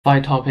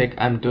Five topic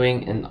I'm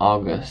doing in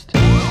August.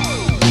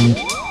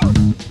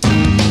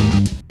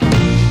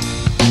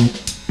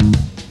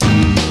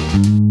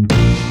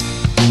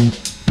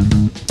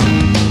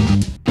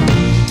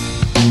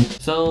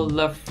 So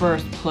the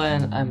first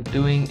plan I'm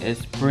doing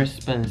is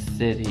Brisbane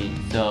City.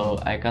 So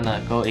I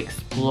gonna go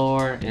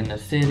explore in the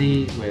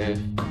city with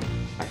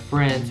my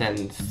friends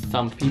and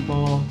some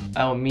people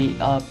I'll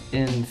meet up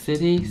in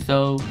city.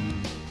 So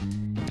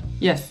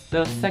yes,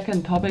 the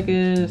second topic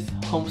is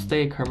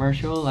homestay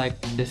commercial. Like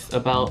it's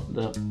about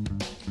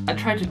I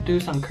try to do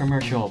some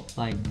commercial,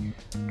 like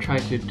try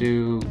to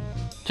do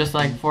just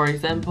like, for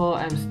example,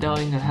 I'm still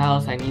in a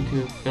house, I need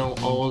to film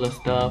all the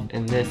stuff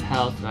in this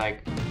house,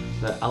 like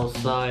the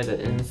outside,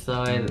 the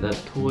inside, the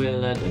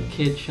toilet, the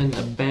kitchen,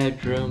 the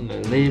bedroom,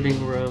 the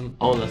living room,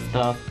 all the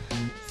stuff.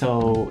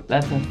 So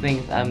that's the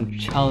things I'm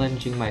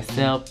challenging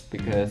myself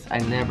because I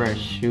never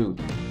shoot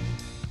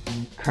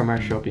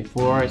commercial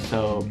before,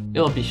 so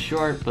it'll be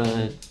short,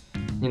 but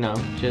you know,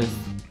 just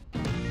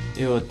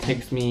it will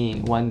take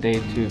me one day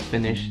to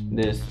finish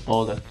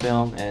all the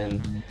film,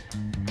 and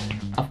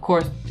of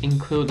course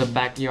include the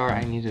backyard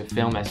I need to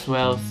film as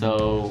well,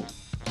 so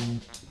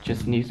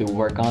just need to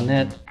work on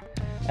it.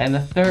 And the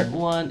third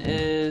one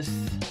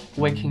is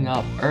waking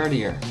up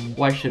earlier.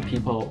 Why should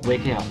people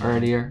waking up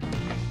earlier?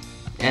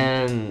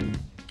 And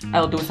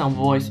I'll do some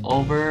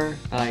voiceover,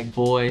 like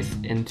voice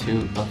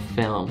into a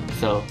film.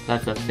 So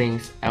that's the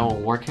things I was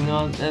working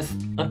on. That's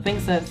the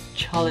things that's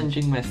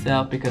challenging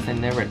myself because I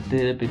never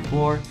did it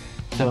before.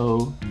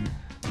 So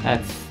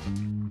that's,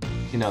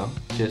 you know,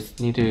 just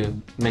need to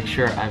make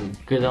sure I'm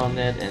good on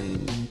it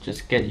and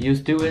just get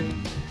used to it.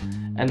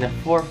 And the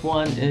fourth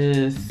one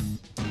is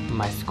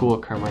my school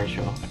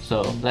commercial.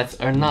 So that's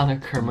another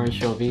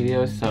commercial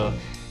video, so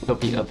it'll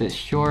be a bit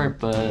short,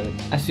 but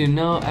as you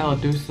know, I'll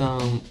do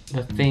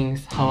the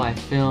things how I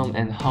film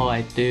and how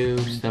I do.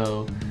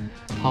 So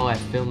how I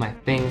film my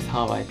things,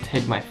 how I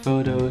take my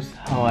photos,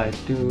 how I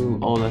do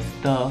all the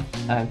stuff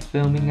I'm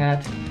filming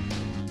at.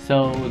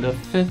 So the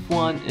fifth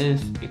one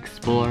is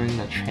exploring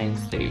the train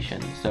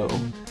station. So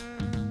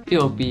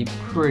it'll be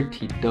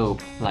pretty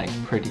dope, like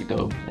pretty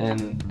dope.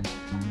 And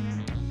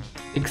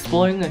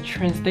exploring the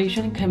train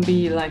station can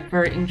be like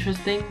very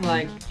interesting.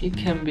 Like it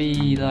can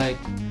be like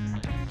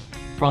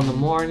from the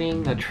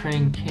morning the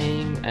train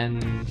came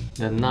and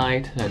the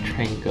night the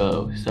train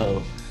go.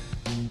 So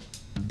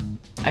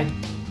I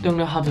don't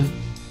know how to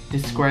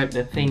describe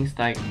the things,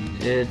 like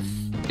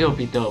it'll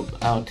be dope,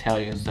 I'll tell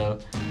you. So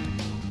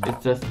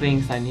it's the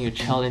things I need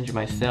to challenge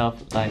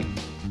myself, like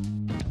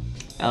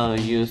I'll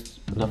use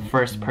the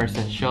first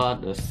person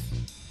shot, the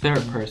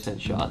third person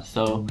shot,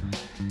 so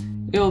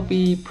it'll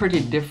be pretty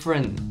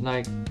different,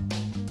 like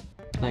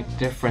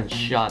different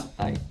shot,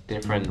 like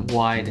different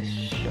wide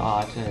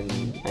shot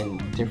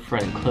and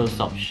different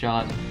close-up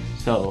shot.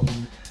 So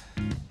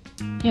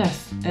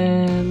yes,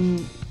 and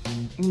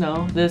you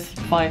know, this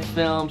 5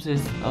 films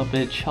is a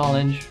bit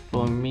challenge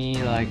for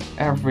me, like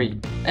every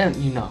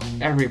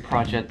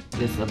project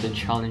is a bit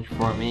challenge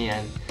for me,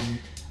 and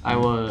I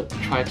will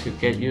try to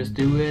get used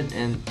to it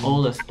and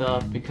all the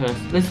stuff, because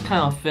this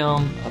kind of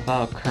film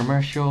about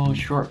commercial,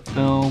 short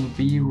film,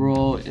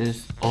 B-roll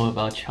is all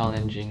about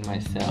challenging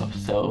myself.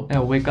 So I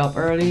wake up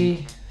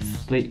early,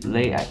 sleep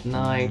late at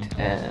night,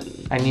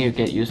 and I need to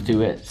get used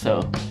to it.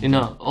 So you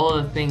know, all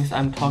the things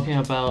I'm talking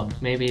about,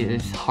 maybe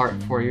it's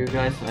hard for you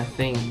guys. I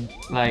think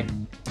like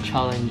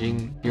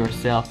challenging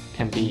yourself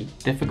can be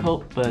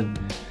difficult, but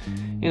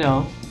you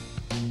know,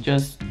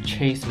 just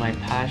chase my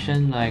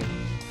passion, like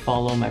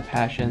follow my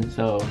passion.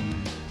 So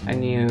I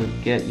need to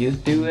get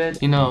used to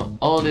it. You know,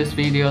 all these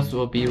videos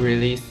will be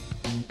released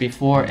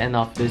before end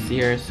of this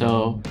year,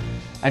 so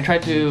I try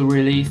to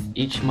release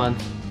each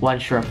month 1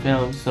 short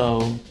film. So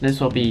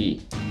this will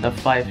be the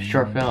 5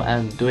 short film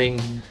I'm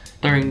doing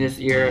during this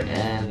year,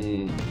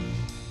 and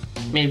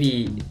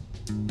maybe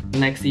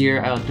next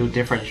year I'll do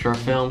different short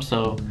films.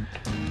 So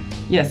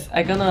yes,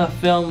 I'm gonna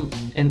film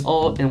in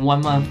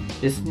 1 month.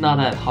 It's not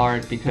that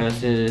hard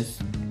because it is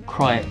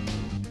quite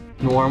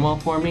normal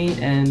for me,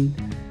 and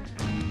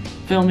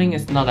filming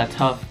is not that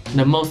tough.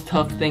 The most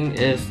tough thing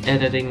is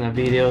editing the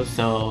video.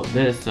 So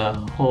this is a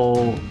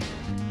whole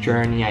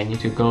journey I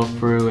need to go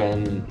through,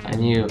 and I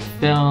need to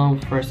film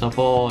first of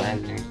all,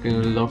 and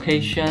go to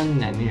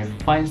location, and I need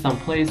to find some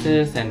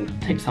places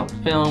and take some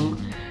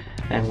film,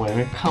 and when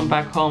I come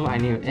back home I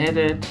need to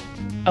edit.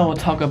 I will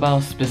talk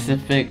about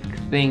specific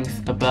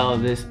things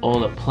about this, all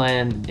the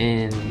plan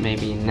in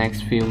maybe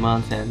next few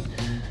months, and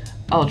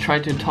I'll try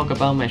to talk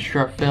about my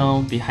short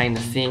film behind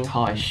the scene,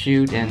 how I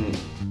shoot, and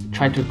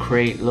try to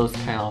create those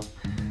kind of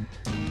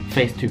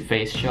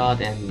face-to-face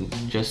shot, and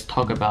just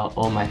talk about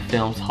all my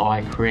films, how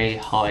I create,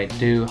 how I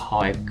do, how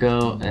I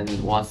go, and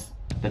what's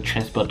the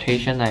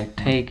transportation I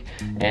take,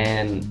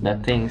 and the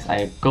things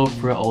I go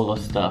through, all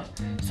those stuff.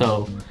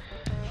 So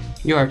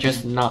you are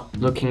just not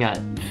looking at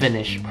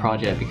finished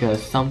project,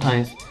 because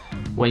sometimes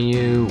when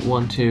you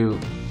want to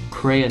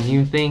create a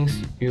new things,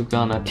 you're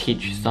gonna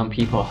teach some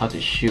people how to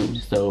shoot.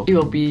 So it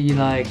will be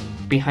like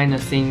behind the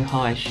scene how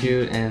I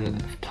shoot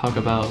and talk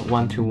about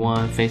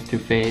one-to-one,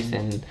 face-to-face,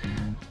 and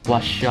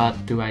what shot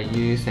do I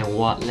use and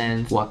what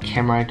lens, what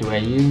camera do I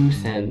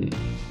use, and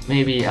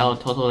maybe I'll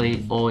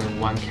totally all in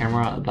one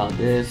camera about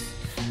this.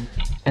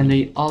 And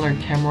the other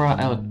camera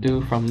I'll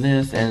do from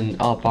this, and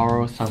I'll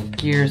borrow some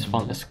gears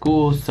from the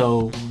school.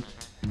 So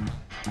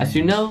as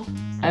you know,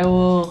 I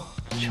will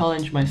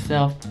challenge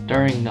myself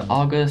during the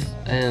August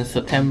and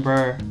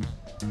September.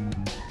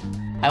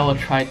 I will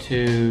try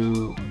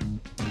to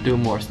do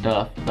more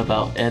stuff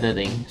about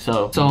editing.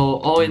 So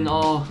all in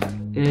all,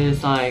 it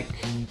is like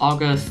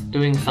August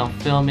doing some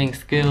filming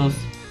skills,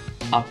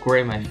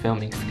 upgrade my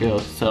filming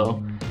skills.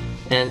 So,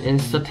 and in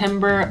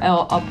September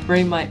I'll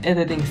upgrade my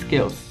editing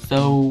skills.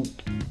 So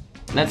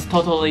that's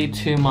totally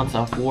 2 months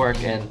of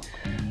work, and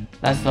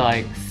that's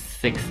like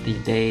 60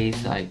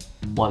 days, like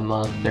 1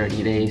 month,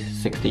 30 days,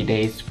 60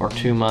 days for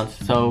 2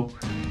 months. So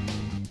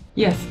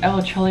yes, I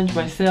will challenge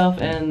myself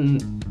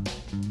and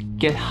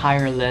get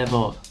higher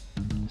level.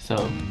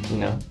 So, you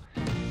know,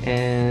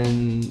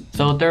 and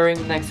so during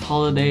next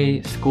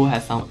holiday, school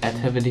has some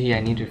activity I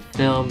need to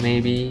film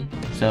maybe.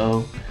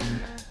 So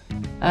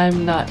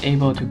I'm not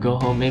able to go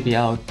home. Maybe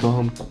I'll go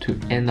home to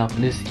end of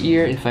this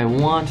year if I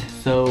want.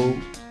 So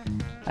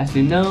as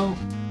you know,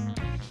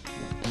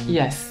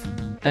 yes,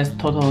 that's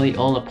totally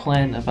all the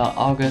plan about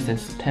August and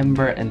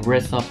September and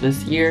rest of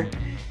this year.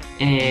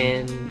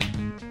 And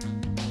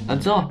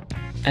that's all.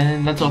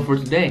 And that's all for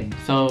today.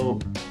 So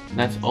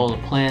that's all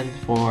the plan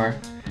for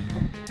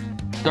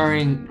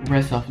during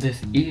rest of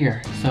this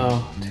year.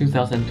 So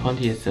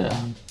 2020 is a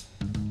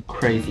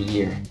crazy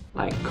year,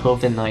 like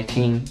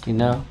COVID-19, you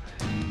know.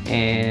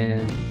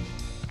 And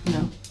you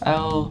know,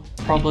 I'll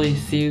probably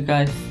see you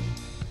guys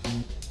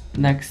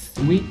next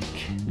week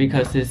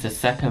because it's the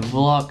second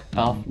vlog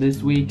of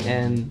this week.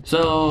 And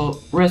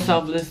so rest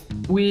of this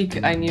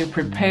week I need to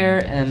prepare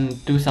and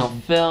do some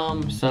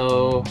film.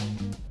 So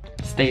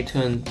stay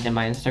tuned in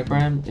my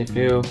Instagram if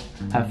you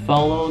have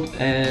followed.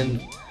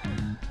 And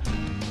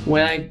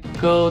when I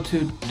go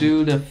to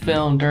do the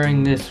film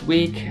during this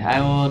week, I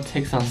will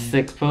take some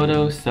sick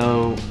photos.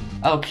 So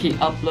I'll keep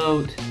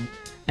upload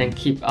and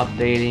keep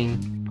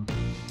updating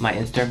my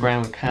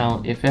Instagram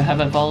account. If you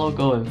haven't followed,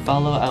 go and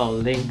follow. I'll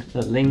link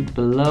the link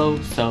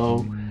below.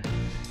 So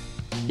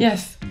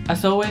yes,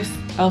 as always,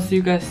 I'll see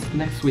you guys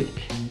next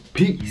week.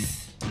 Peace.